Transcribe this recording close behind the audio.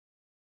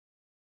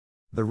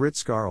The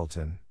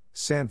Ritz-Carlton,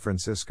 San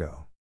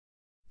Francisco.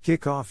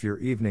 Kick off your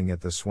evening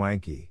at the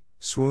swanky,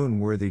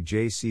 swoon-worthy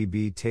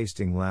JCB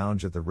Tasting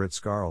Lounge at the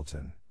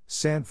Ritz-Carlton,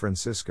 San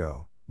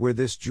Francisco, where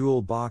this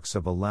jewel box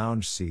of a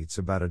lounge seats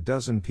about a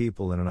dozen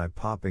people in an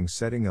eye-popping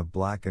setting of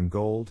black and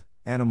gold,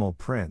 animal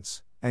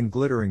prints, and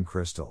glittering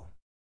crystal.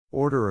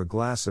 Order a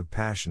glass of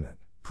passionate,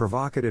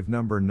 provocative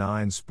No.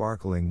 9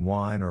 sparkling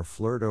wine or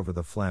flirt over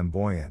the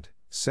flamboyant,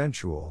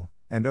 sensual,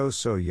 and oh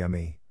so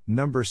yummy,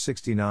 No.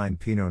 69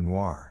 Pinot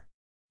Noir.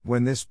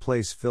 When this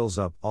place fills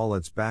up all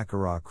its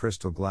Baccarat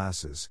crystal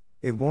glasses,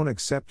 it won't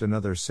accept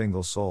another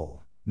single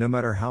soul, no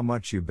matter how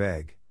much you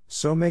beg,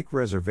 so make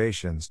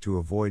reservations to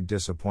avoid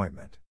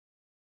disappointment.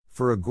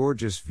 For a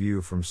gorgeous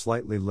view from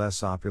slightly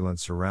less opulent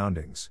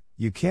surroundings,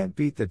 you can't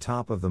beat the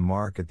top of the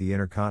mark at the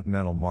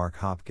InterContinental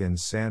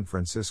Hopkins San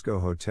Francisco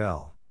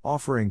Hotel,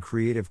 offering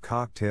creative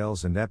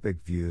cocktails and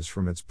epic views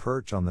from its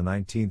perch on the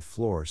 19th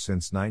floor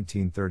since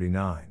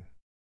 1939.